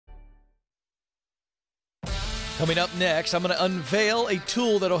Coming up next, I'm going to unveil a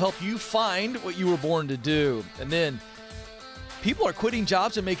tool that'll help you find what you were born to do. And then people are quitting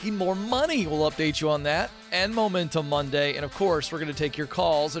jobs and making more money. We'll update you on that. And Momentum Monday. And of course, we're going to take your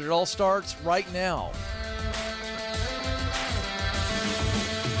calls. And it all starts right now.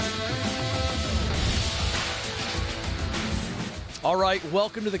 All right,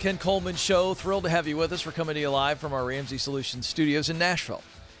 welcome to the Ken Coleman Show. Thrilled to have you with us. We're coming to you live from our Ramsey Solutions studios in Nashville.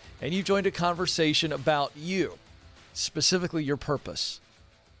 And you've joined a conversation about you, specifically your purpose.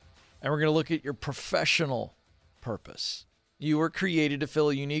 And we're going to look at your professional purpose. You were created to fill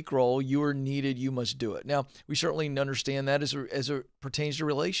a unique role. You are needed. You must do it. Now, we certainly understand that as it pertains to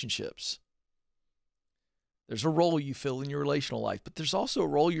relationships. There's a role you fill in your relational life, but there's also a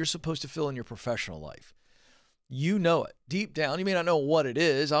role you're supposed to fill in your professional life. You know it. Deep down, you may not know what it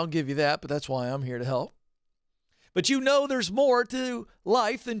is. I'll give you that, but that's why I'm here to help. But you know there's more to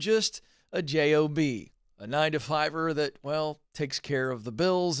life than just a job, a 9-to-5er that, well, takes care of the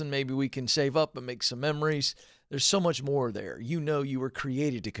bills and maybe we can save up and make some memories. There's so much more there. You know you were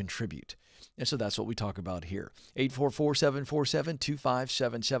created to contribute. And so that's what we talk about here.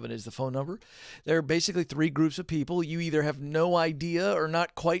 844-747-2577 is the phone number. There are basically three groups of people. You either have no idea or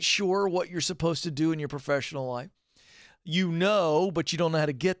not quite sure what you're supposed to do in your professional life. You know, but you don't know how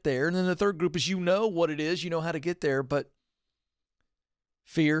to get there. And then the third group is you know what it is, you know how to get there, but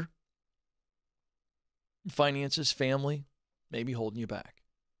fear, finances, family, maybe holding you back.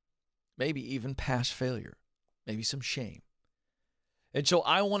 Maybe even past failure, maybe some shame. And so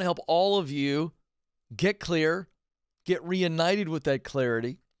I want to help all of you get clear, get reunited with that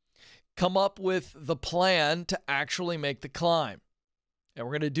clarity, come up with the plan to actually make the climb. And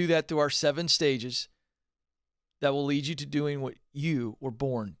we're going to do that through our 7 stages that will lead you to doing what you were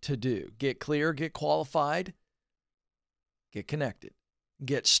born to do. Get clear, get qualified, get connected,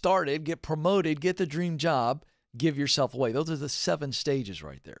 get started, get promoted, get the dream job, give yourself away. Those are the 7 stages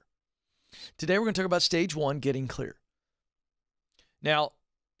right there. Today we're going to talk about stage 1, getting clear. Now,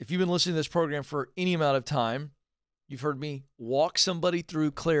 if you've been listening to this program for any amount of time, you've heard me walk somebody through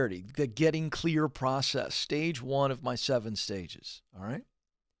clarity, the getting clear process, stage 1 of my 7 stages, all right?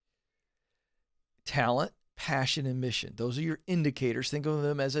 Talent, passion, and mission. Those are your indicators. Think of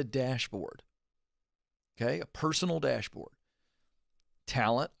them as a dashboard, okay? A personal dashboard.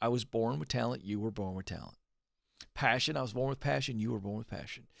 Talent, I was born with talent. You were born with talent. Passion, I was born with passion. You were born with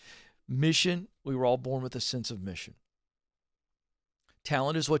passion. Mission, we were all born with a sense of mission.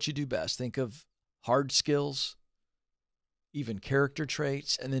 Talent is what you do best. Think of hard skills, even character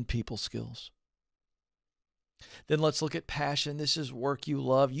traits, and then people skills. Then let's look at passion. This is work you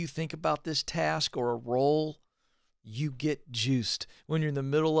love. You think about this task or a role, you get juiced. When you're in the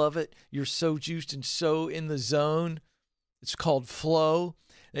middle of it, you're so juiced and so in the zone. It's called flow.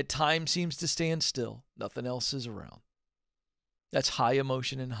 That time seems to stand still. Nothing else is around. That's high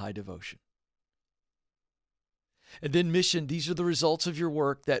emotion and high devotion. And then mission, these are the results of your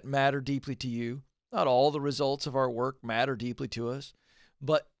work that matter deeply to you. Not all the results of our work matter deeply to us,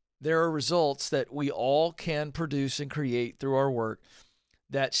 but there are results that we all can produce and create through our work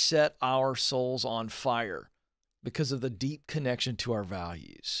that set our souls on fire because of the deep connection to our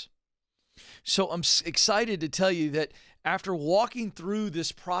values. So I'm excited to tell you that after walking through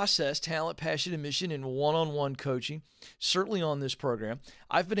this process, talent, passion, and mission in one-on-one coaching, certainly on this program,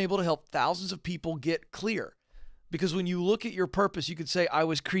 I've been able to help thousands of people get clear. Because when you look at your purpose, you could say, I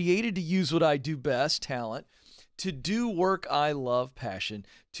was created to use what I do best, talent, to do work I love, passion,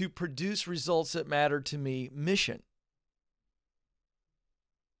 to produce results that matter to me, mission.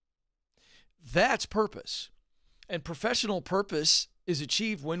 That's purpose. And professional purpose is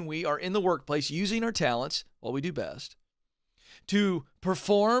achieved when we are in the workplace using our talents, what we do best, to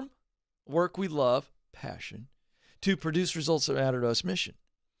perform work we love, passion, to produce results that matter to us, mission.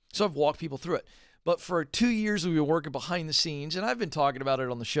 So I've walked people through it. But for 2 years, we've been working behind the scenes, and I've been talking about it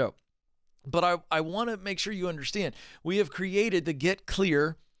on the show. But I want to make sure you understand, we have created the Get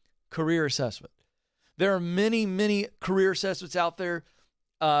Clear career assessment. There are many, many career assessments out there,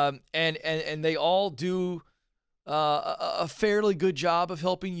 and they all do a fairly good job of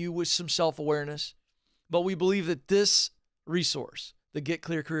helping you with some self-awareness. But we believe that this resource, the Get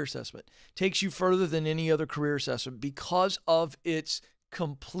Clear career assessment, takes you further than any other career assessment because of its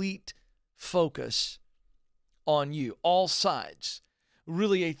complete focus on you, all sides.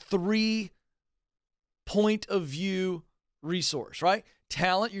 Really a 3-point of view resource, right?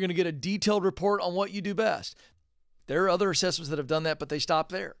 Talent, you're going to get a detailed report on what you do best. There are other assessments that have done that, but they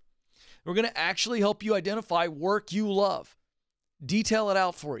stop there. We're going to actually help you identify work you love, detail it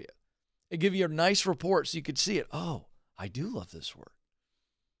out for you, and give you a nice report so you can see it. Oh, I do love this work.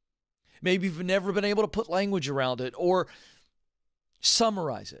 Maybe you've never been able to put language around it or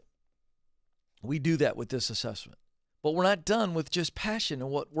summarize it. We do that with this assessment. But we're not done with just passion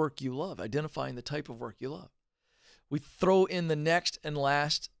and what work you love, identifying the type of work you love. We throw in the next and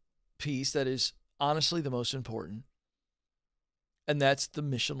last piece that is honestly the most important, and that's the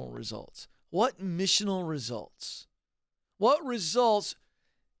missional results. What missional results? What results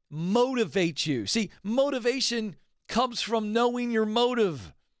motivate you? See, motivation comes from knowing your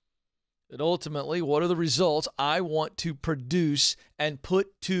motive. And ultimately, what are the results I want to produce and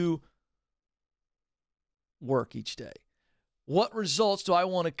put to work each day? What results do I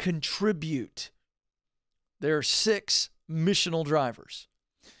want to contribute? There are 6 missional drivers.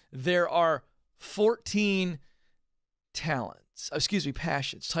 There are 14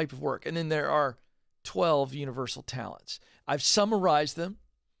 passions, type of work. And then there are 12 universal talents. I've summarized them.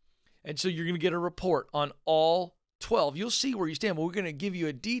 And so you're going to get a report on all 12. You'll see where you stand, but we're going to give you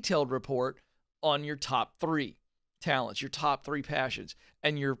a detailed report on your top 3 talents, your top 3 passions,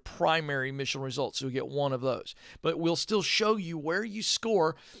 and your primary missional results. So you get one of those. But we'll still show you where you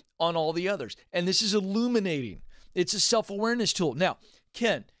score on all the others. And this is illuminating. It's a self-awareness tool. Now,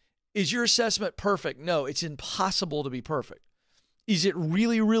 Ken, is your assessment perfect? No, it's impossible to be perfect. Is it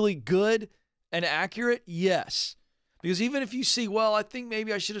really, really good and accurate? Yes. Because even if you see, well, I think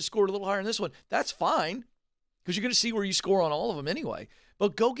maybe I should have scored a little higher in this one, that's fine, because you're going to see where you score on all of them anyway.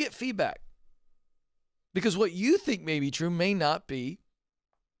 But go get feedback. Because what you think may be true may not be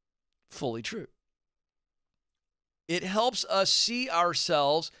fully true. It helps us see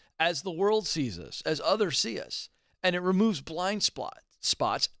ourselves as the world sees us, as others see us. And it removes blind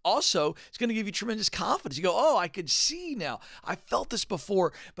spots. Also, it's going to give you tremendous confidence. You go, oh, I could see now. I felt this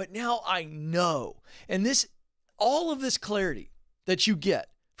before, but now I know. And all of this clarity that you get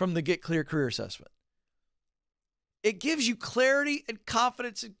from the Get Clear Career Assessment, it gives you clarity and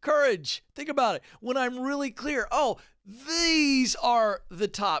confidence and courage. Think about it. When I'm really clear, oh, these are the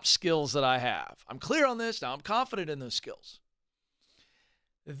top skills that I have. I'm clear on this. Now I'm confident in those skills.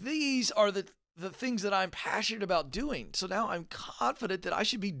 These are the things that I'm passionate about doing. So now I'm confident that I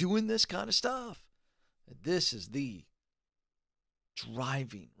should be doing this kind of stuff. This is the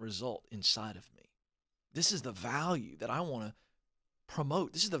driving result inside of me. This is the value that I want to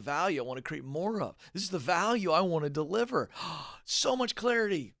promote. This is the value I want to create more of. This is the value I want to deliver. So much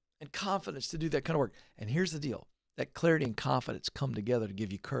clarity and confidence to do that kind of work. And here's the deal. That clarity and confidence come together to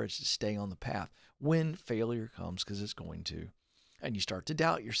give you courage to stay on the path when failure comes, because it's going to. And you start to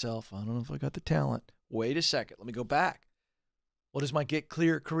doubt yourself. I don't know if I got the talent. Wait a second. Let me go back. What does my Get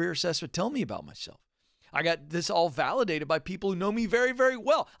Clear Career Assessment tell me about myself? I got this all validated by people who know me very, very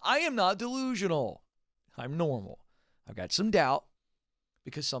well. I am not delusional. I'm normal. I've got some doubt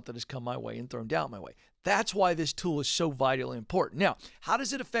because something has come my way and thrown doubt my way. That's why this tool is so vitally important. Now, how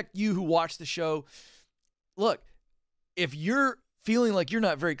does it affect you who watch the show? Look, if you're feeling like you're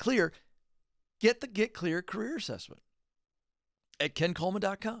not very clear, get the Get Clear Career Assessment at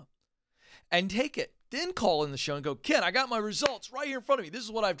kencoleman.com and take it. Then call in the show and go, Ken, I got my results right here in front of me. This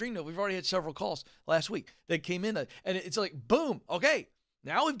is what I've dreamed of. We've already had several calls last week that came in, and it's like, boom, okay,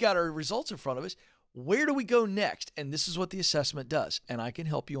 now we've got our results in front of us. Where do we go next? And this is what the assessment does, and I can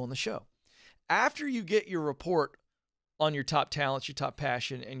help you on the show. After you get your report on your top talents, your top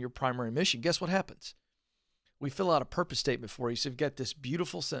passion, and your primary mission, guess what happens? We fill out a purpose statement for you. So you've got this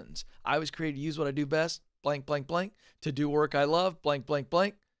beautiful sentence. I was created to use what I do best, blank, blank, blank, to do work I love, blank, blank,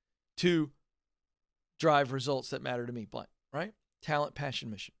 blank, to drive results that matter to me, blank, right? Talent, passion,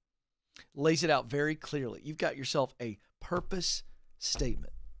 mission. Lays it out very clearly. You've got yourself a purpose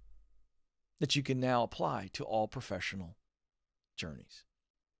statement that you can now apply to all professional journeys.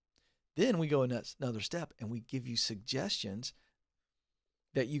 Then we go another step and we give you suggestions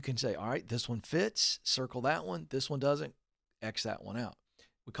that you can say, all right, this one fits, circle that one, this one doesn't, X that one out.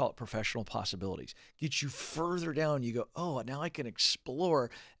 We call it professional possibilities. Get you further down. You go, oh, now I can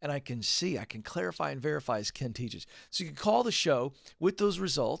explore and I can see, I can clarify and verify as Ken teaches. So you can call the show with those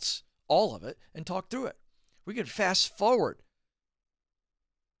results, all of it, and talk through it. We can fast forward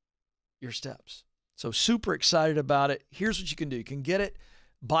your steps. So super excited about it. Here's what you can do. You can get it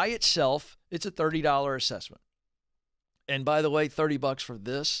by itself. It's a $30 assessment. And by the way, $30 for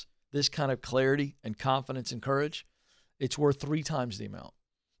this kind of clarity and confidence and courage, it's worth 3 times the amount.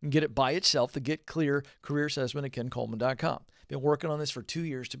 You can get it by itself, the Get Clear Career Assessment at kencoleman.com. Been working on this for 2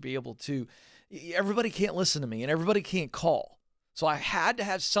 years to be able to, everybody can't listen to me and everybody can't call. So I had to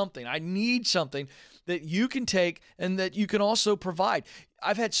have something. I need something that you can take and that you can also provide.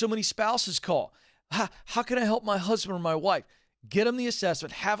 I've had so many spouses call. How can I help my husband or my wife? Get them the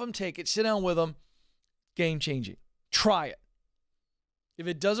assessment, have them take it, sit down with them. Game changing. Try it. If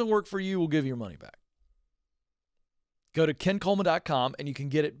it doesn't work for you, we'll give you your money back. Go to kencoleman.com and you can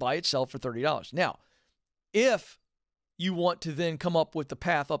get it by itself for $30. Now, if you want to then come up with the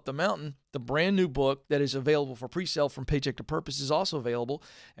path up the mountain, the brand new book that is available for pre-sale from Paycheck to Purpose is also available.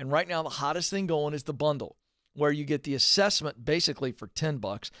 And right now, the hottest thing going is the bundle, where you get the assessment basically for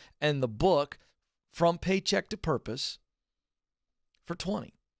 $10 and the book from Paycheck to Purpose for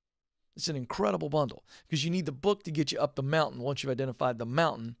 $20. It's an incredible bundle because you need the book to get you up the mountain once you've identified the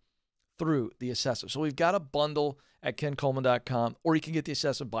mountain through the assessment. So we've got a bundle at kencoleman.com, or you can get the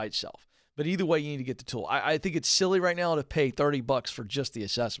assessment by itself. But either way, you need to get the tool. I think it's silly right now to pay $30 for just the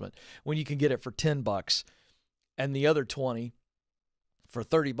assessment when you can get it for $10 and the other $20 for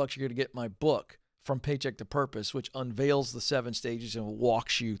 $30. You're going to get my book from Paycheck to Purpose, which unveils the 7 stages and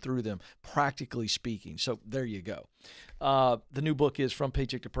walks you through them, practically speaking. So there you go. The new book is From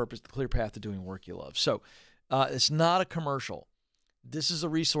Paycheck to Purpose, The Clear Path to Doing Work You Love. So it's not a commercial. This is a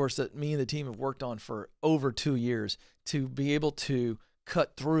resource that me and the team have worked on for over 2 years to be able to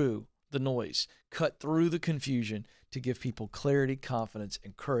cut through the noise, cut through the confusion, to give people clarity, confidence,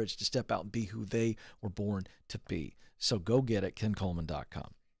 and courage to step out and be who they were born to be. So go get it,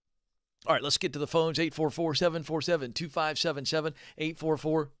 kencoleman.com. All right, let's get to the phones. 844-747-2577,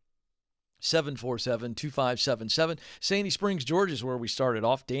 844-747-2577. Sandy Springs, Georgia is where we started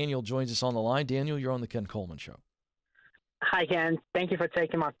off. Daniel joins us on the line. Daniel, you're on the Ken Coleman Show. Hi, Ken. Thank you for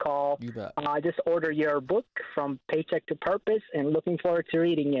taking my call. You bet. I just ordered your book From Paycheck to Purpose and looking forward to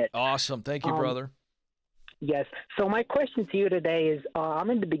reading it. Awesome. Thank you, brother. Yes. So my question to you today is I'm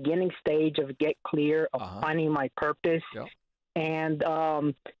in the beginning stage of get clear of finding my purpose. Yep. And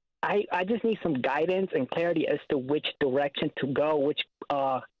I just need some guidance and clarity as to which direction to go, which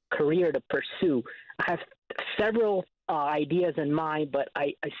career to pursue. I have several ideas in mind, but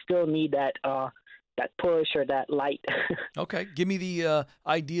I still need that push or that light. Okay. Give me the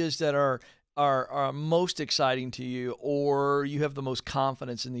ideas that are most exciting to you, or you have the most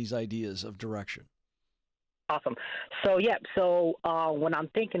confidence in these ideas of direction. Awesome. So, when I'm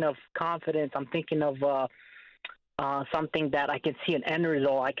thinking of confidence, I'm thinking of something that I can see an end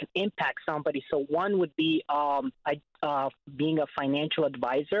result, I can impact somebody. So one would be being a financial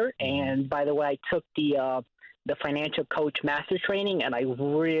advisor. And by the way, I took the financial coach master training, and I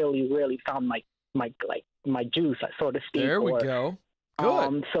really found my juice, so to speak. There we go.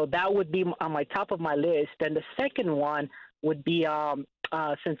 Good. So that would be on my top of my list. And the second one would be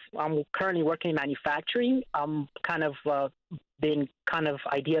since I'm currently working in manufacturing, I'm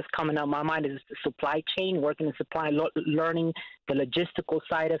ideas coming up. My mind is the supply chain, working in supply, learning the logistical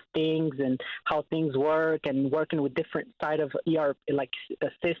side of things and how things work, and working with different side of ERP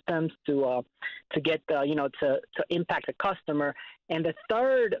systems to get to impact the customer. And the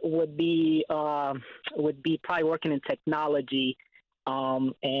third would be probably working in technology.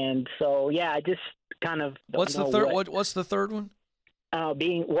 And so I just kind of what's the third? What's the third one?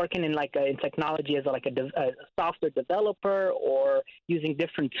 Working in in technology as a software developer, or using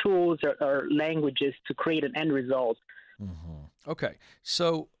different tools or languages to create an end result. Mm-hmm. Okay,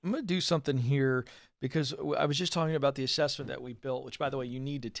 so I'm going to do something here because I was just talking about the assessment that we built, which, by the way, you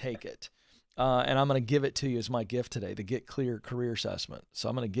need to take it. And I'm going to give it to you as my gift today, the Get Clear Career Assessment. So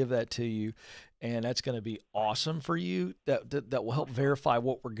I'm going to give that to you, and that's going to be awesome for you. That will help verify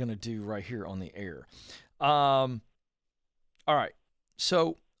what we're going to do right here on the air. All right.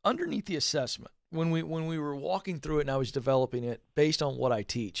 So underneath the assessment, when we were walking through it and I was developing it based on what I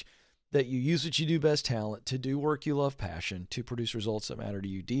teach, that you use what you do best, talent, to do work you love, passion, to produce results that matter to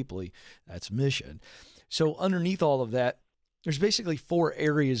you deeply. That's mission. So underneath all of that, there's basically 4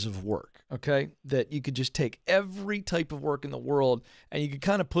 areas of work, okay, that you could just take every type of work in the world and you could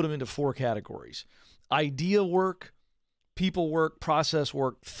kind of put them into 4 categories: idea work, people work, process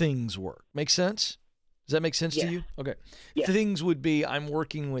work, things work. Make sense? Does that make sense to you? Okay. Yeah. Things would be I'm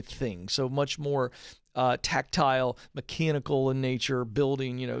working with things, so much more tactile, mechanical in nature,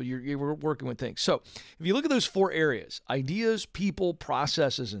 building, you're working with things. So if you look at those 4 areas, ideas, people,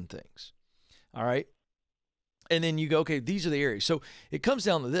 processes, and things, all right? And then you go, okay, these are the areas. So it comes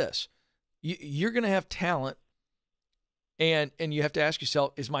down to this. You're going to have talent, and you have to ask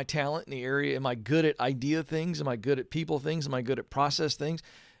yourself, is my talent in the area, am I good at idea things? Am I good at people things? Am I good at process things?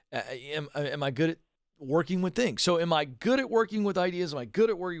 Am I good at working with things? So am I good at working with ideas? Am I good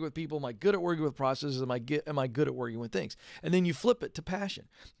at working with people? Am I good at working with processes? Am I good at working with things? And then you flip it to passion.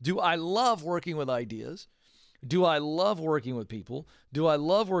 Do I love working with ideas? Do I love working with people? Do I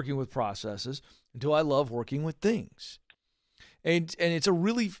love working with processes? Do I love working with things? And it's a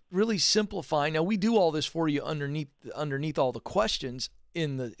really, really simplifying. Now, we do all this for you underneath all the questions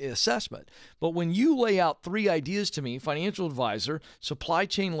in the assessment. But when you lay out 3 ideas to me, financial advisor, supply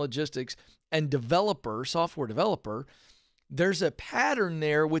chain logistics, and developer, software developer, there's a pattern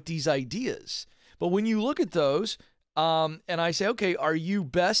there with these ideas. But when you look at those, and I say, okay, are you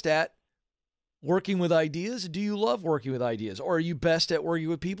best at working with ideas? Do you love working with ideas? Or are you best at working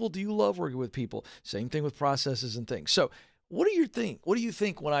with people? Do you love working with people? Same thing with processes and things. So what do you think? What do you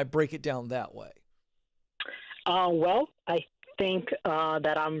think when I break it down that way? Well, I think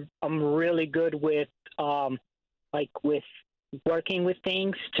that I'm really good with with working with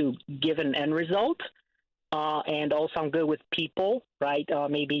things to give an end result. And also I'm good with people, right?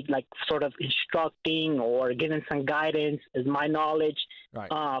 Maybe like sort of instructing or giving some guidance is my knowledge.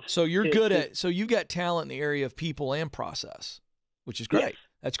 Right. So you're good at, so you've got talent in the area of people and process, which is great. Yes.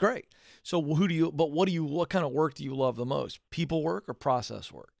 That's great. So what kind of work do you love the most? People work or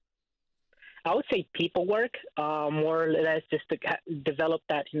process work? I would say people work, more or less just to develop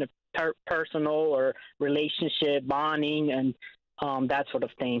that in a personal or relationship bonding and that sort of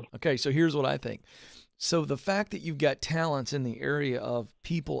thing. Okay. So here's what I think. So the fact that you've got talents in the area of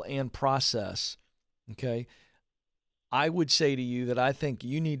people and process, okay, I would say to you that I think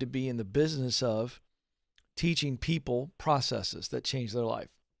you need to be in the business of teaching people processes that change their life.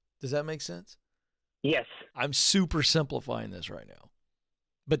 Does that make sense? Yes. I'm super simplifying this right now,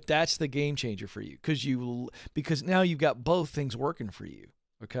 but that's the game changer for you because now you've got both things working for you,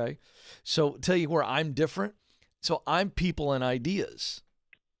 okay? So tell you where I'm different. So I'm people and ideas,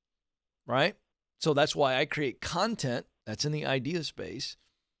 right? So that's why I create content that's in the idea space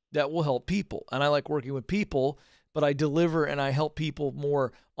that will help people. And I like working with people, but I deliver and I help people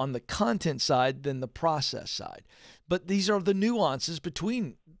more on the content side than the process side. But these are the nuances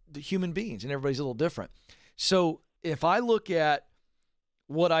between the human beings, and everybody's a little different. So if I look at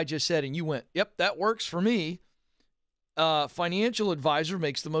what I just said and you went, yep, that works for me, financial advisor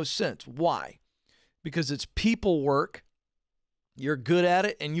makes the most sense. Why? Because it's people work. You're good at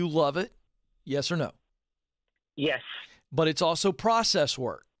it and you love it. Yes or no? Yes. But it's also process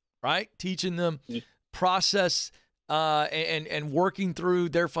work, right? Teaching them process and working through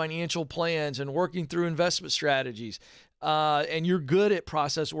their financial plans and working through investment strategies. And you're good at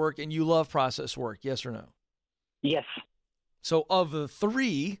process work and you love process work. Yes or no? Yes. So of the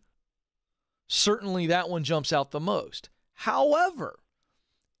 3, certainly that one jumps out the most. However,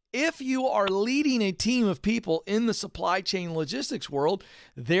 if you are leading a team of people in the supply chain logistics world,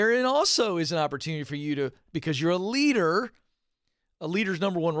 therein also is an opportunity for you to, because you're a leader's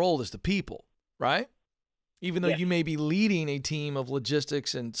number one role is the people, right? Even though you may be leading a team of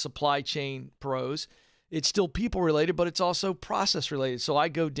logistics and supply chain pros, it's still people related, but it's also process related. So I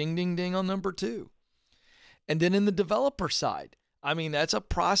go ding, ding, ding on number 2. And then in the developer side, I mean, that's a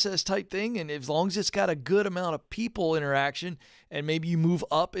process type thing. And as long as it's got a good amount of people interaction and maybe you move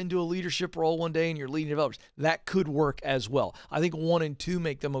up into a leadership role one day and you're leading developers, that could work as well. I think 1 and 2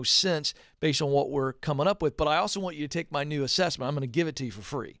 make the most sense based on what we're coming up with. But I also want you to take my new assessment. I'm going to give it to you for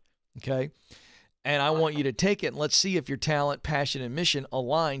free. Okay. And I want you to take it and let's see if your talent, passion, and mission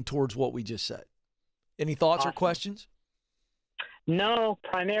align towards what we just said. Any thoughts or questions? No,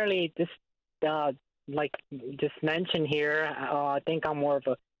 primarily just like just mentioned here, I think I'm more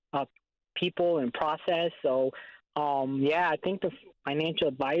of a people and process. So, I think the financial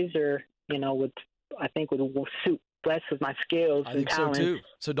advisor, would suit best with my skills and talents. I think so too.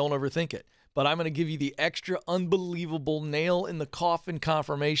 So don't overthink it. But I'm going to give you the extra unbelievable nail in the coffin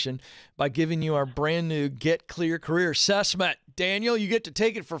confirmation by giving you our brand new Get Clear Career Assessment. Daniel, you get to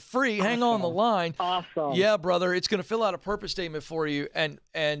take it for free. Awesome. Hang on the line. Awesome. Yeah, brother. It's going to fill out a purpose statement for you, and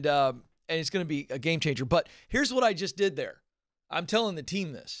it's going to be a game changer. But here's what I just did there. I'm telling the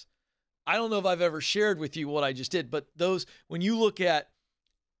team this. I don't know if I've ever shared with you what I just did, but when you look at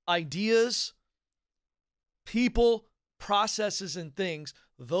ideas, people, processes, and things,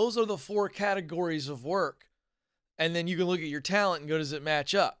 those are the 4 categories of work. And then you can look at your talent and go, does it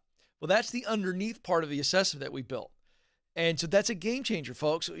match up? Well, that's the underneath part of the assessment that we built. And so that's a game changer,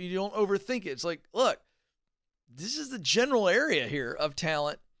 folks. You don't overthink it. It's like, look, this is the general area here of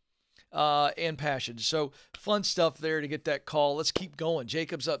talent and passion. So fun stuff there to get that call. Let's keep going.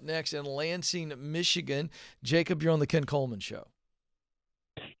 Jacob's up next in Lansing, Michigan. Jacob, you're on the Ken Coleman Show.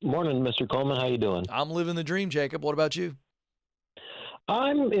 Morning, Mr. Coleman. How you doing? I'm living the dream, Jacob. What about you?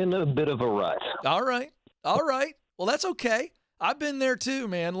 I'm in a bit of a rut. All right. Well, that's okay. I've been there too,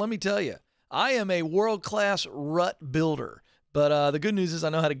 man. Let me tell you. I am a world-class rut builder. But the good news is I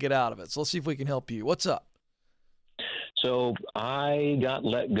know how to get out of it. So let's see if we can help you. What's up? So I got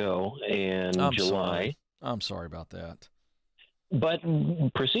let go in July. I'm sorry about that. But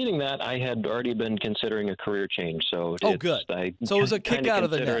preceding that, I had already been considering a career change. So good. I So it was a kick out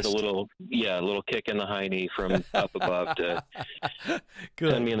of the nest. A little kick in the hiney from up above to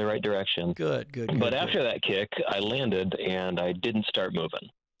send me in the right direction. Good. But after that kick, I landed and I didn't start moving.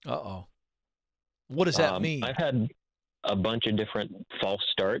 Uh-oh. What does that mean? I've had a bunch of different false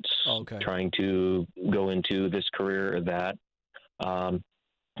starts trying to go into this career or that.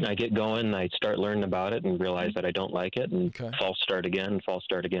 I get going, I start learning about it and realize that I don't like it, and false start again.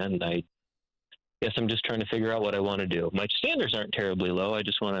 I guess I'm just trying to figure out what I want to do. My standards aren't terribly low. I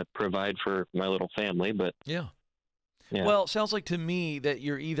just want to provide for my little family, but yeah. Well, it sounds like to me that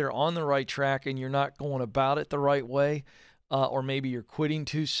you're either on the right track and you're not going about it the right way, or maybe you're quitting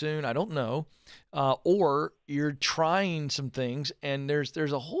too soon. I don't know. Or you're trying some things, and there's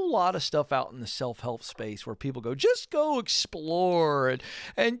a whole lot of stuff out in the self-help space where people go, just go explore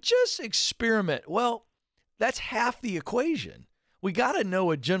and just experiment. Well, that's half the equation. We got to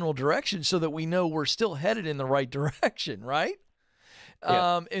know a general direction so that we know we're still headed in the right direction, right?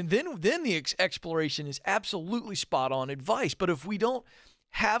 Yeah. And then the exploration is absolutely spot on advice. But if we don't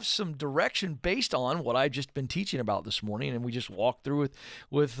have some direction based on what I've just been teaching about this morning, and we just walked through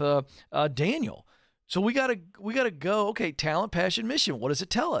with Daniel. So we gotta go. Okay, talent, passion, mission. What does it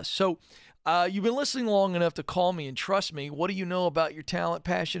tell us? So you've been listening long enough to call me and trust me. What do you know about your talent,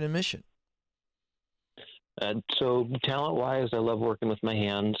 passion, and mission? So talent-wise, I love working with my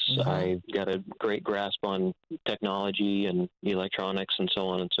hands. Mm-hmm. I got a great grasp on technology and electronics and so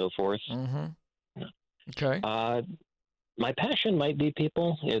on and so forth. Mm-hmm. Okay. My passion might be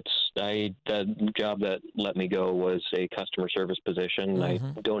people. The job that let me go was a customer service position.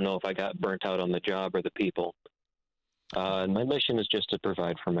 Mm-hmm. I don't know if I got burnt out on the job or the people. My mission is just to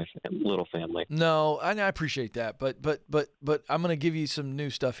provide for my little family. No, I appreciate that, but I'm going to give you some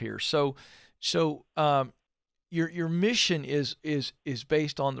new stuff here. So your mission is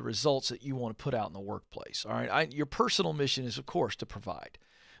based on the results that you want to put out in the workplace. All right. Your personal mission is, of course, to provide.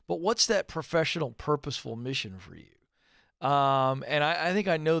 But what's that professional, purposeful mission for you? And I think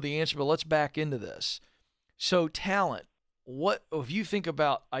I know the answer, but let's back into this. So talent, what if you think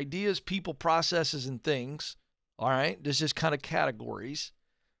about ideas, people, processes, and things? All right. There's just kind of categories.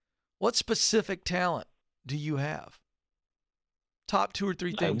 What specific talent do you have? Top 2 or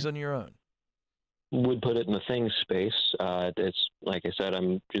 3 things on your own. Would put it in the things space. It's like I said,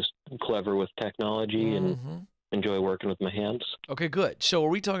 I'm just clever with technology and enjoy working with my hands. Okay, good. So are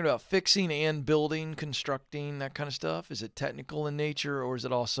we talking about fixing and building, constructing, that kind of stuff? Is it technical in nature, or is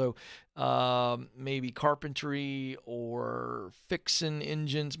it also maybe carpentry or fixing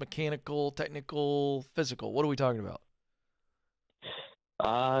engines, mechanical, technical, physical? What are we talking about?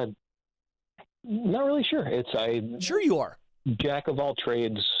 Not really sure. Sure you are. Jack of all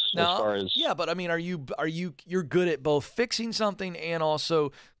trades now, as far as... Yeah, but I mean, you're good at both fixing something and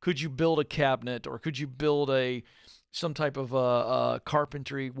also could you build a cabinet, or could you build some type of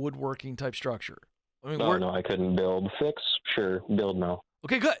carpentry, woodworking type structure? I mean, no, I couldn't build. Fix, sure. Build, no.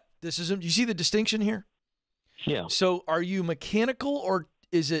 Okay, good. You see the distinction here? Yeah. So are you mechanical, or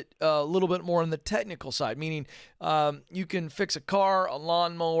is it a little bit more on the technical side? Meaning you can fix a car, a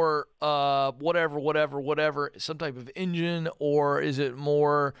lawnmower, whatever, some type of engine, or is it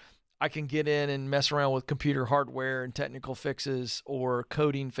more I can get in and mess around with computer hardware and technical fixes or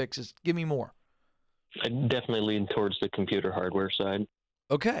coding fixes? Give me more. I definitely lean towards the computer hardware side.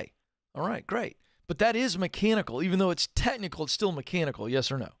 Okay. All right, great. But that is mechanical. Even though it's technical, it's still mechanical, yes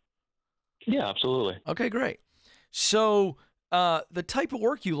or no? Yeah, absolutely. Okay, great. So the type of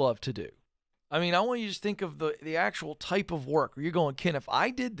work you love to do. I mean, I want you to just think of the actual type of work where you're going, Ken, if I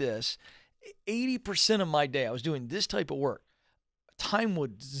did this, 80% of my day I was doing this type of work, time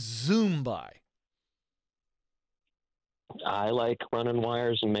would zoom by. I like running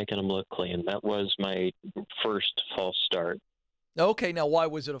wires and making them look clean. That was my first false start. Okay, now why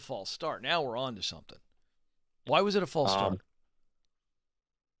was it a false start? Now we're on to something. Why was it a false start?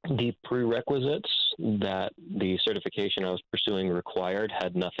 The prerequisites that the certification I was pursuing required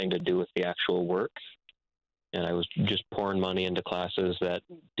had nothing to do with the actual work. And I was just pouring money into classes that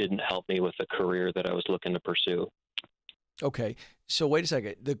didn't help me with the career that I was looking to pursue. Okay, so wait a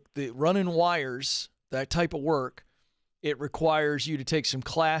second. The running wires, that type of work, it requires you to take some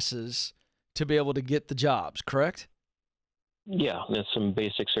classes to be able to get the jobs, correct? Yeah, that's some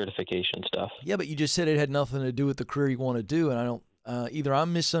basic certification stuff. Yeah, but you just said it had nothing to do with the career you want to do, and I don't. Either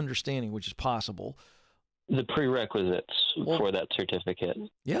I'm misunderstanding, which is possible. The prerequisites for that certificate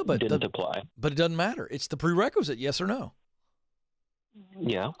didn't apply. But it doesn't matter. It's the prerequisite, yes or no?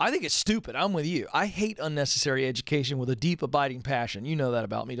 Yeah. I think it's stupid. I'm with you. I hate unnecessary education with a deep, abiding passion. You know that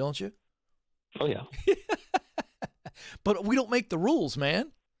about me, don't you? Oh, yeah. But we don't make the rules,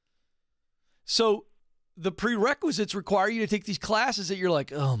 man. So the prerequisites require you to take these classes that you're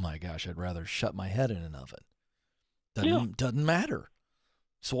like, oh my gosh, I'd rather shut my head in an oven. Doesn't matter.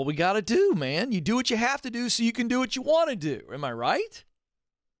 So what we got to do, man, you do what you have to do so you can do what you want to do. Am I right?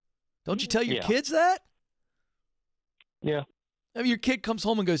 Don't you tell your kids that? Yeah. I mean, your kid comes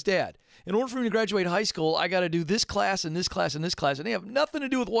home and goes, Dad, in order for me to graduate high school, I got to do this class and this class and this class, and they have nothing to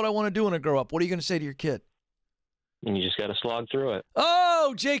do with what I want to do when I grow up. What are you going to say to your kid? And you just got to slog through it.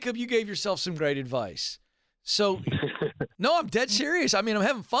 Oh, Jacob, you gave yourself some great advice. So, no, I'm dead serious. I mean, I'm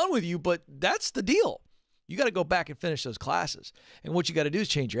having fun with you, but that's the deal. You got to go back and finish those classes. And what you got to do is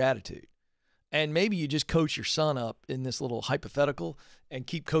change your attitude. And maybe you just coach your son up in this little hypothetical and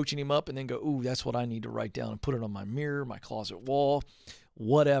keep coaching him up and then go, ooh, that's what I need to write down and put it on my mirror, my closet wall,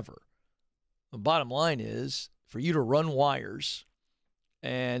 whatever. The bottom line is for you to run wires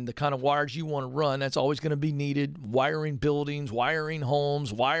and the kind of wires you want to run, that's always going to be needed. Wiring buildings, wiring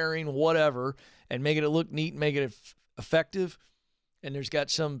homes, wiring whatever, and making it look neat, making it effective. And there's got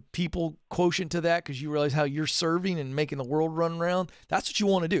some people quotient to that because you realize how you're serving and making the world run around. That's what you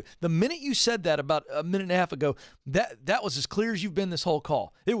want to do. The minute you said that about a minute and a half ago, that was as clear as you've been this whole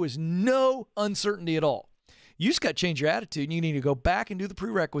call. There was no uncertainty at all. You just got to change your attitude, and you need to go back and do the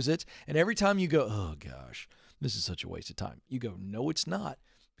prerequisites. And every time you go, oh, gosh, this is such a waste of time, you go, no, it's not.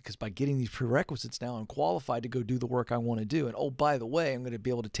 Because by getting these prerequisites now, I'm qualified to go do the work I want to do. And, oh, by the way, I'm going to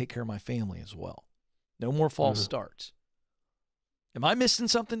be able to take care of my family as well. No more false starts. Am I missing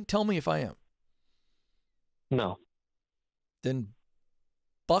something? Tell me if I am. No. Then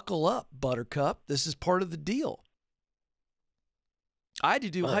buckle up, Buttercup. This is part of the deal. I had to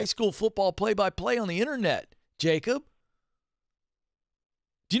do high school football play-by-play on the internet, Jacob.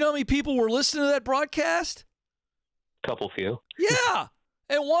 Do you know how many people were listening to that broadcast? Few. Yeah.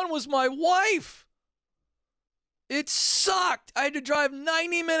 And one was my wife. It sucked. I had to drive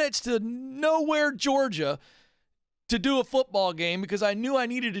 90 minutes to nowhere, Georgia, to do a football game because I knew I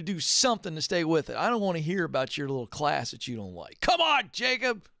needed to do something to stay with it. I don't want to hear about your little class that you don't like. Come on,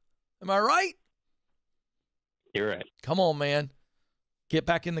 Jacob. Am I right? You're right. Come on, man. Get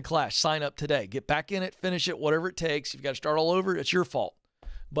back in the class. Sign up today. Get back in it. Finish it. Whatever it takes. If you've got to start all over, it's your fault.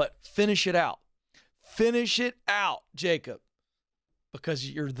 But finish it out. Finish it out, Jacob, because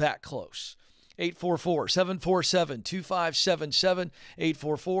you're that close. 844-747-2577.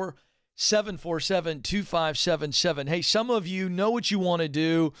 844-747-2577. Hey, some of you know what you want to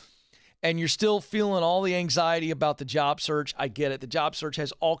do, and you're still feeling all the anxiety about the job search. I get it. The job search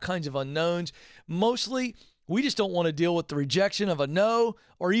has all kinds of unknowns. Mostly, we just don't want to deal with the rejection of a no,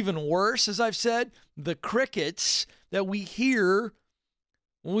 or even worse, as I've said, the crickets that we hear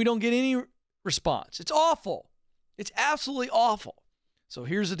when we don't get any response. It's awful. It's absolutely awful. So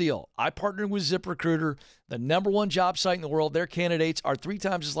here's the deal. I partnered with ZipRecruiter, the #1 job site in the world. Their candidates are 3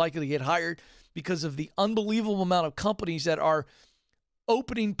 times as likely to get hired because of the unbelievable amount of companies that are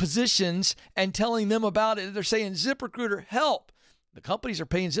opening positions and telling them about it. They're saying, ZipRecruiter, help. The companies are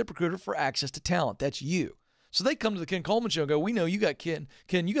paying ZipRecruiter for access to talent. That's you. So they come to the Ken Coleman Show and go, we know you got Ken,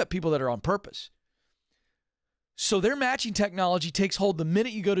 you got people that are on purpose. So their matching technology takes hold the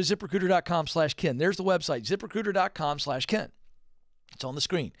minute you go to ZipRecruiter.com/Ken. There's the website, ZipRecruiter.com/Ken. It's on the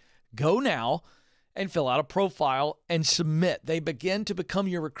screen. Go now and fill out a profile and submit. They begin to become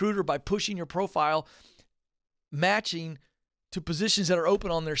your recruiter by pushing your profile, matching to positions that are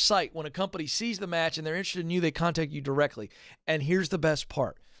open on their site. When a company sees the match and they're interested in you, they contact you directly. And here's the best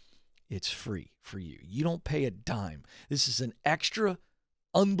part. It's free for you. You don't pay a dime. This is an extra,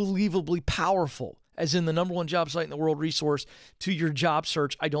 unbelievably powerful, as in the #1 job site in the world, resource to your job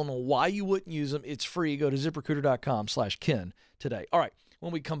search. I don't know why you wouldn't use them. It's free. Go to ZipRecruiter.com/Ken today. All right.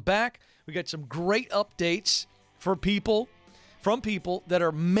 When we come back, we got some great updates from people that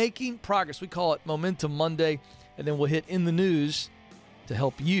are making progress. We call it Momentum Monday, and then we'll hit in the news to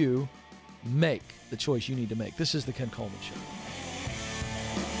help you make the choice you need to make. This is the Ken Coleman Show.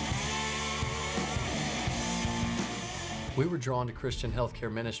 We were drawn to Christian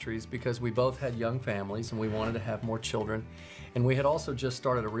Healthcare Ministries because we both had young families and we wanted to have more children. And we had also just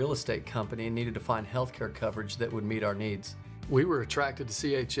started a real estate company and needed to find healthcare coverage that would meet our needs. We were attracted to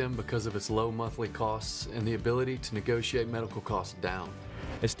CHM because of its low monthly costs and the ability to negotiate medical costs down.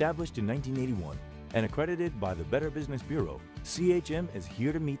 Established in 1981 and accredited by the Better Business Bureau, CHM is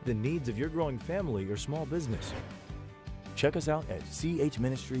here to meet the needs of your growing family or small business. Check us out at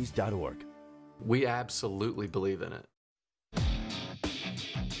chministries.org. We absolutely believe in it.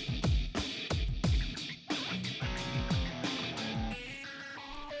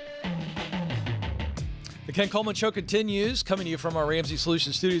 The Ken Coleman Show continues, coming to you from our Ramsey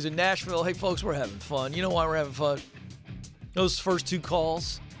Solutions studios in Nashville. Hey, folks, we're having fun. You know why we're having fun? Those first two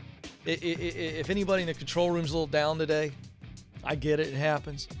calls, if anybody in the control room's a little down today, I get it. It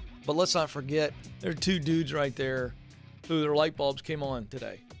happens. But let's not forget, there are two dudes right there who their light bulbs came on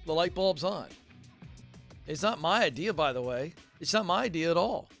today. The light bulb's on. It's not my idea, by the way. It's not my idea at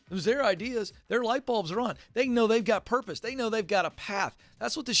all. It was their ideas. Their light bulbs are on. They know they've got purpose. They know they've got a path.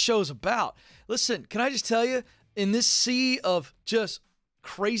 That's what this show's about. Listen, can I just tell you, in this sea of just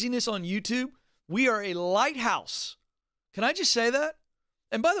craziness on YouTube, we are a lighthouse. Can I just say that?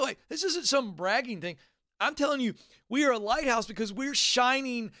 And by the way, this isn't some bragging thing. I'm telling you, we are a lighthouse because we're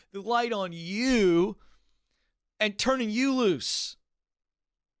shining the light on you and turning you loose.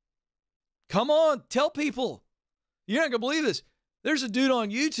 Come on, tell people. You're not going to believe this. There's a dude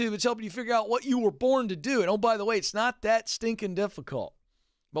on YouTube that's helping you figure out what you were born to do. And oh, by the way, it's not that stinking difficult.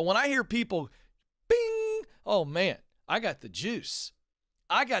 But when I hear people, bing, oh man, I got the juice.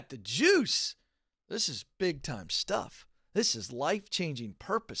 I got the juice. This is big time stuff. This is life-changing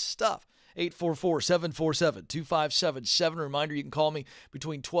purpose stuff. 844-747-2577. Reminder, you can call me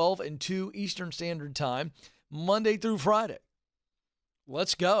between 12 and 2 Eastern Standard Time, Monday through Friday.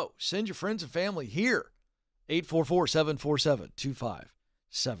 Let's go. Send your friends and family here.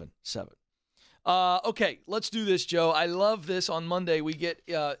 844-747-2577. Okay, let's do this, Joe. I love this. On Monday, we get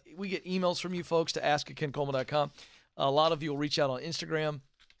emails from you folks to ask@kencoleman.com. A lot of you will reach out on Instagram,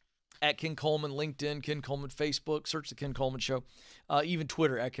 at Ken Coleman, LinkedIn, Ken Coleman, Facebook, search the Ken Coleman Show, even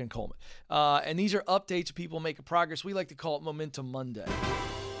Twitter, at Ken Coleman. And these are updates of people making progress. We like to call it Momentum Monday.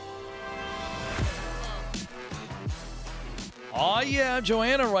 Oh, yeah,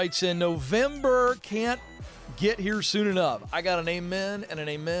 Joanna writes in, November can't get here soon enough. I got an amen and an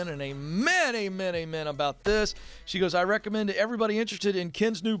amen and amen, amen, amen about this. She goes, I recommend to everybody interested in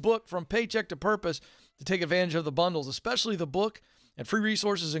Ken's new book, From Paycheck to Purpose, to take advantage of the bundles, especially the book and free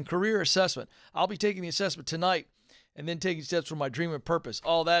resources and career assessment. I'll be taking the assessment tonight and then taking steps for my dream and purpose.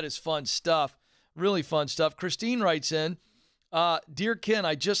 Oh, that is fun stuff. Really fun stuff. Christine writes in, Dear Ken,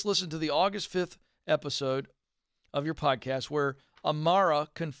 I just listened to the August 5th episode of your podcast where Amara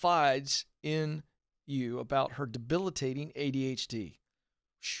confides in you about her debilitating ADHD.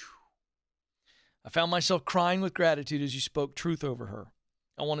 Whew. I found myself crying with gratitude as you spoke truth over her.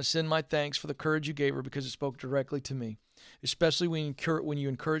 I want to send my thanks for the courage you gave her because it spoke directly to me, especially when you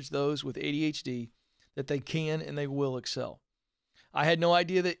encourage those with ADHD that they can and they will excel. I had no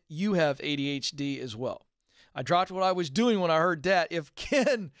idea that you have ADHD as well. I dropped what I was doing when I heard that. If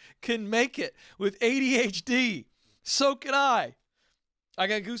Ken can make it with ADHD, so can I. I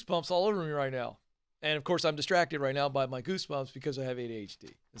got goosebumps all over me right now. And, of course, I'm distracted right now by my goosebumps because I have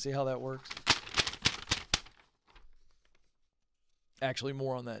ADHD. And see how that works? Actually,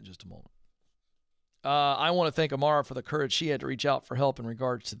 more on that in just a moment. I want to thank Amara for the courage she had to reach out for help in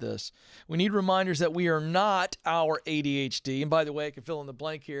regards to this. We need reminders that we are not our ADHD. And by the way, I can fill in the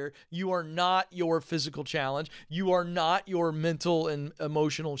blank here. You are not your physical challenge. You are not your mental and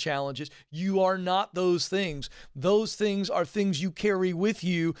emotional challenges. You are not those things. Those things are things you carry with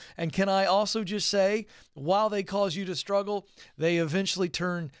you. And can I also just say, while they cause you to struggle, they eventually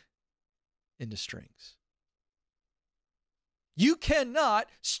turn into strengths. You cannot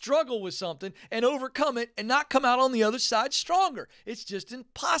struggle with something and overcome it and not come out on the other side stronger. It's just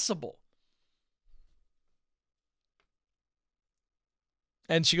impossible.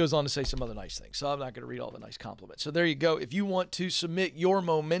 And she goes on to say some other nice things. So I'm not going to read all the nice compliments. So there you go. If you want to submit your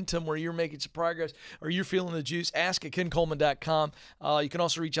momentum where you're making some progress or you're feeling the juice, ask at kencoleman.com. You can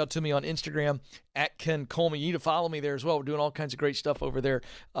also reach out to me on Instagram at Ken Coleman. You need to follow me there as well. We're doing all kinds of great stuff over there.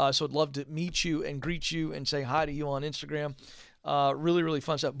 So I'd love to meet you and greet you and say hi to you on Instagram. Really, really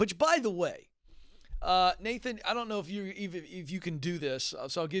fun stuff. But by the way, Nathan, I don't know if you can do this,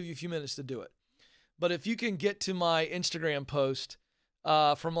 so I'll give you a few minutes to do it. But if you can get to my Instagram post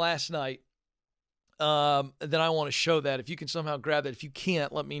from last night, then I want to show that. If you can somehow grab that. If you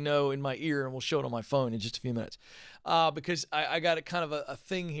can't, let me know in my ear and we'll show it on my phone in just a few minutes. Because I got a kind of a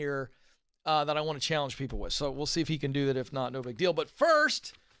thing here that I want to challenge people with. So we'll see if he can do that. If not, no big deal. But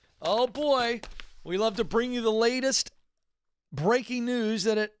first, oh boy, we love to bring you the latest breaking news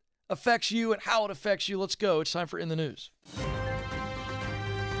that it affects you and how it affects you. Let's go. It's time for In the News.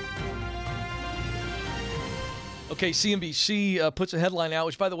 Okay, CNBC puts a headline out,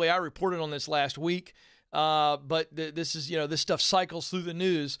 which, by the way, I reported on this last week. But this is, this stuff cycles through the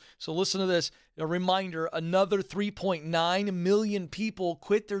news. So listen to this. A reminder, another 3.9 million people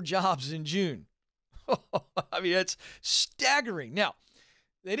quit their jobs in June. I mean, that's staggering. Now,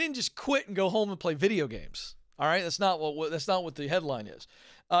 they didn't just quit and go home and play video games. All right, that's not what the headline is.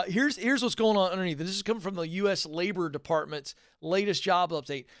 Here's what's going on underneath. This is coming from the U.S. Labor Department's latest job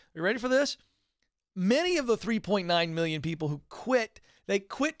update. Are you ready for this? many of the 3.9 million people who quit, they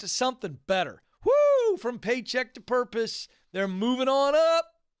quit to something better. Woo! From paycheck to purpose, they're moving on up,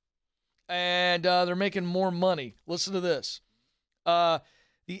 and they're making more money. Listen to this.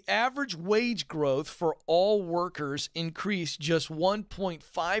 The average wage growth for all workers increased just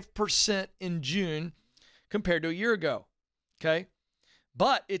 1.5% in June compared to a year ago. Okay?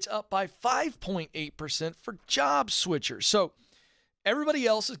 But it's up by 5.8% for job switchers. So everybody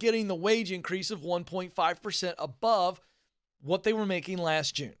else is getting the wage increase of 1.5% above what they were making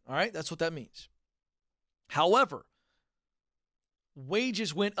last June. All right? That's what that means. However,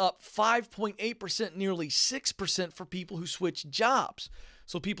 wages went up 5.8%, nearly 6% for people who switched jobs.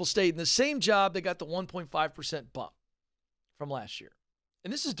 So people stayed in the same job, they got the 1.5% bump from last year.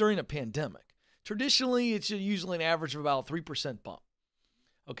 And this is during a pandemic. Traditionally, it's usually an average of about a 3% bump.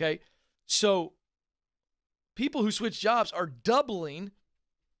 Okay? So people who switch jobs are doubling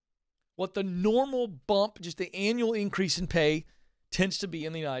what the normal bump, just the annual increase in pay, tends to be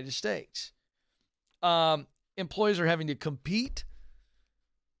in the United States. Employers are having to compete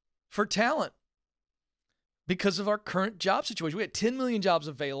for talent because of our current job situation. We had 10 million jobs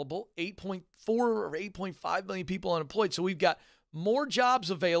available, 8.4 or 8.5 million people unemployed. So we've got more jobs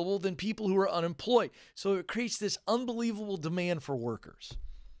available than people who are unemployed. So it creates this unbelievable demand for workers.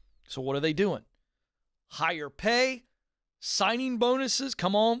 So what are they doing? Higher pay, signing bonuses,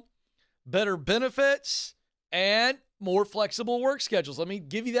 come on, better benefits, and more flexible work schedules. Let me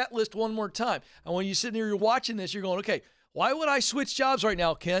give you that list one more time. And when you're sitting here, you're watching this, you're going, okay, why would I switch jobs right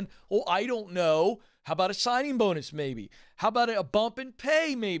now, Ken? Oh, I don't know. How about a signing bonus maybe? How about a bump in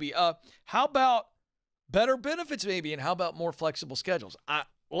pay maybe? How about better benefits maybe? And how about more flexible schedules?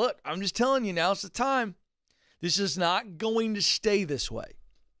 Look, I'm just telling you, now's the time. This is not going to stay this way.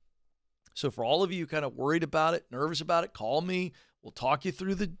 So for all of you kind of worried about it, nervous about it, call me. We'll talk you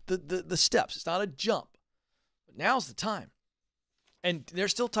through the steps. It's not a jump. But now's the time. And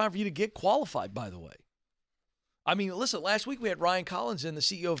there's still time for you to get qualified, by the way. I mean, listen, last week we had Ryan Collins in, the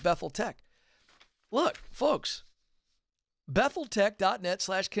CEO of Bethel Tech. Look, folks,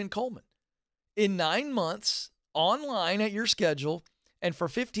 betheltech.net/Ken Coleman. In 9 months, online at your schedule, and for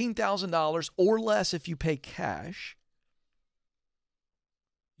 $15,000 or less if you pay cash,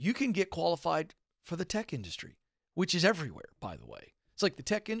 you can get qualified for the tech industry, which is everywhere, by the way. It's like the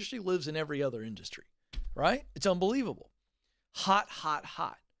tech industry lives in every other industry, right? It's unbelievable. Hot, hot,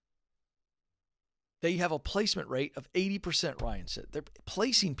 hot. They have a placement rate of 80%, Ryan said. They're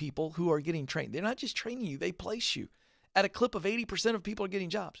placing people who are getting trained. They're not just training you, they place you. At a clip of 80% of people are getting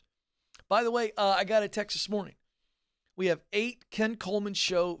jobs. By the way, I got a text this morning. We have 8 Ken Coleman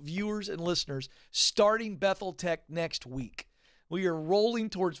Show viewers and listeners starting Bethel Tech next week. We are rolling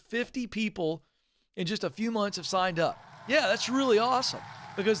towards 50 people in just a few months have signed up. Yeah, that's really awesome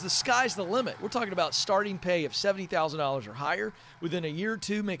because the sky's the limit. We're talking about starting pay of $70,000 or higher within a year or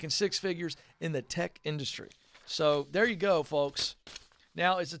two, making 6 figures in the tech industry. So there you go, folks.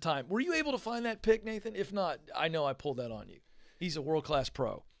 Now is the time. Were you able to find that pic, Nathan? If not, I know I pulled that on you. He's a world-class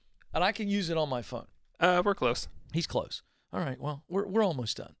pro, and I can use it on my phone. We're close. He's close. All right, well, we're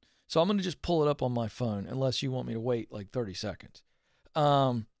almost done. So I'm going to just pull it up on my phone unless you want me to wait like 30 seconds.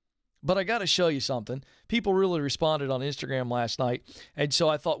 But I got to show you something. People really responded on Instagram last night. And so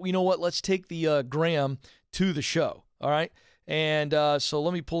I thought, well, you know what? Let's take the gram to the show. All right. And so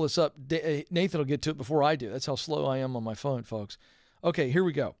let me pull this up. Nathan will get to it before I do. That's how slow I am on my phone, folks. Okay, here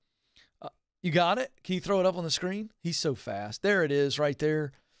we go. You got it? Can you throw it up on the screen? He's so fast. There it is right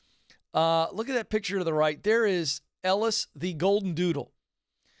there. Look at that picture to the right. There is Ellis, the golden doodle.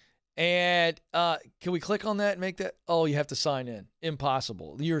 And can we click on that and make that? Oh, you have to sign in.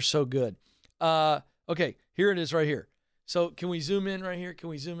 Impossible. You're so good. Okay, here it is right here. So can we zoom in right here? Can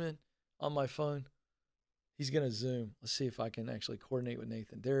we zoom in on my phone? He's going to zoom. Let's see if I can actually coordinate with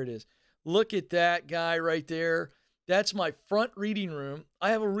Nathan. There it is. Look at that guy right there. That's my front reading room.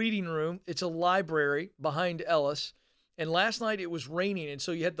 I have a reading room. It's a library behind Ellis. And last night it was raining, and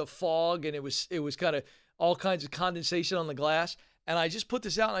so you had the fog, and it was kind of all kinds of condensation on the glass. And I just put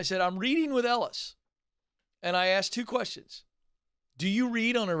this out, and I said, I'm reading with Ellis. And I asked 2 questions. Do you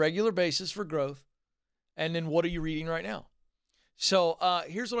read on a regular basis for growth? And then what are you reading right now? So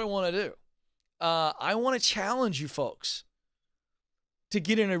here's what I want to do. I want to challenge you folks to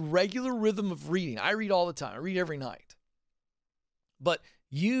get in a regular rhythm of reading. I read all the time. I read every night. But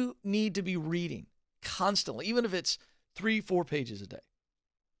you need to be reading constantly, even if it's 3-4 pages a day.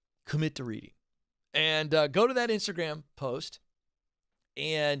 Commit to reading. And go to that Instagram post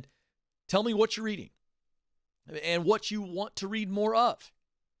and tell me what you're reading and what you want to read more of.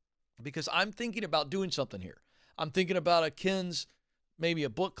 Because I'm thinking about doing something here. I'm thinking about maybe a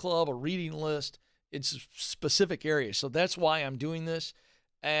book club, a reading list. in specific areas. So that's why I'm doing this.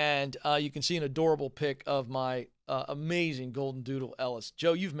 And you can see an adorable pic of my amazing golden doodle, Ellis.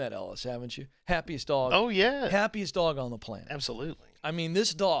 Joe, you've met Ellis, haven't you? Happiest dog. Oh, yeah. Happiest dog on the planet. Absolutely. I mean,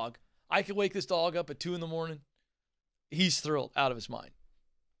 this dog, I could wake this dog up at 2 a.m. He's thrilled out of his mind.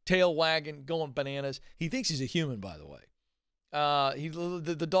 Tail wagging, going bananas. He thinks he's a human, by the way.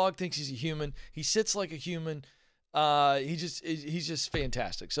 The dog thinks he's a human. He sits like a human. He's just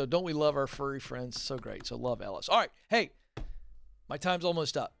fantastic. So don't we love our furry friends? So great. So love Ellis. All right. Hey, my time's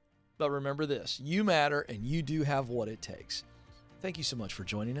almost up. But remember this. You matter, and you do have what it takes. Thank you so much for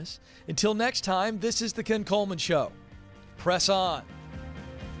joining us. Until next time, this is the Ken Coleman Show. Press on.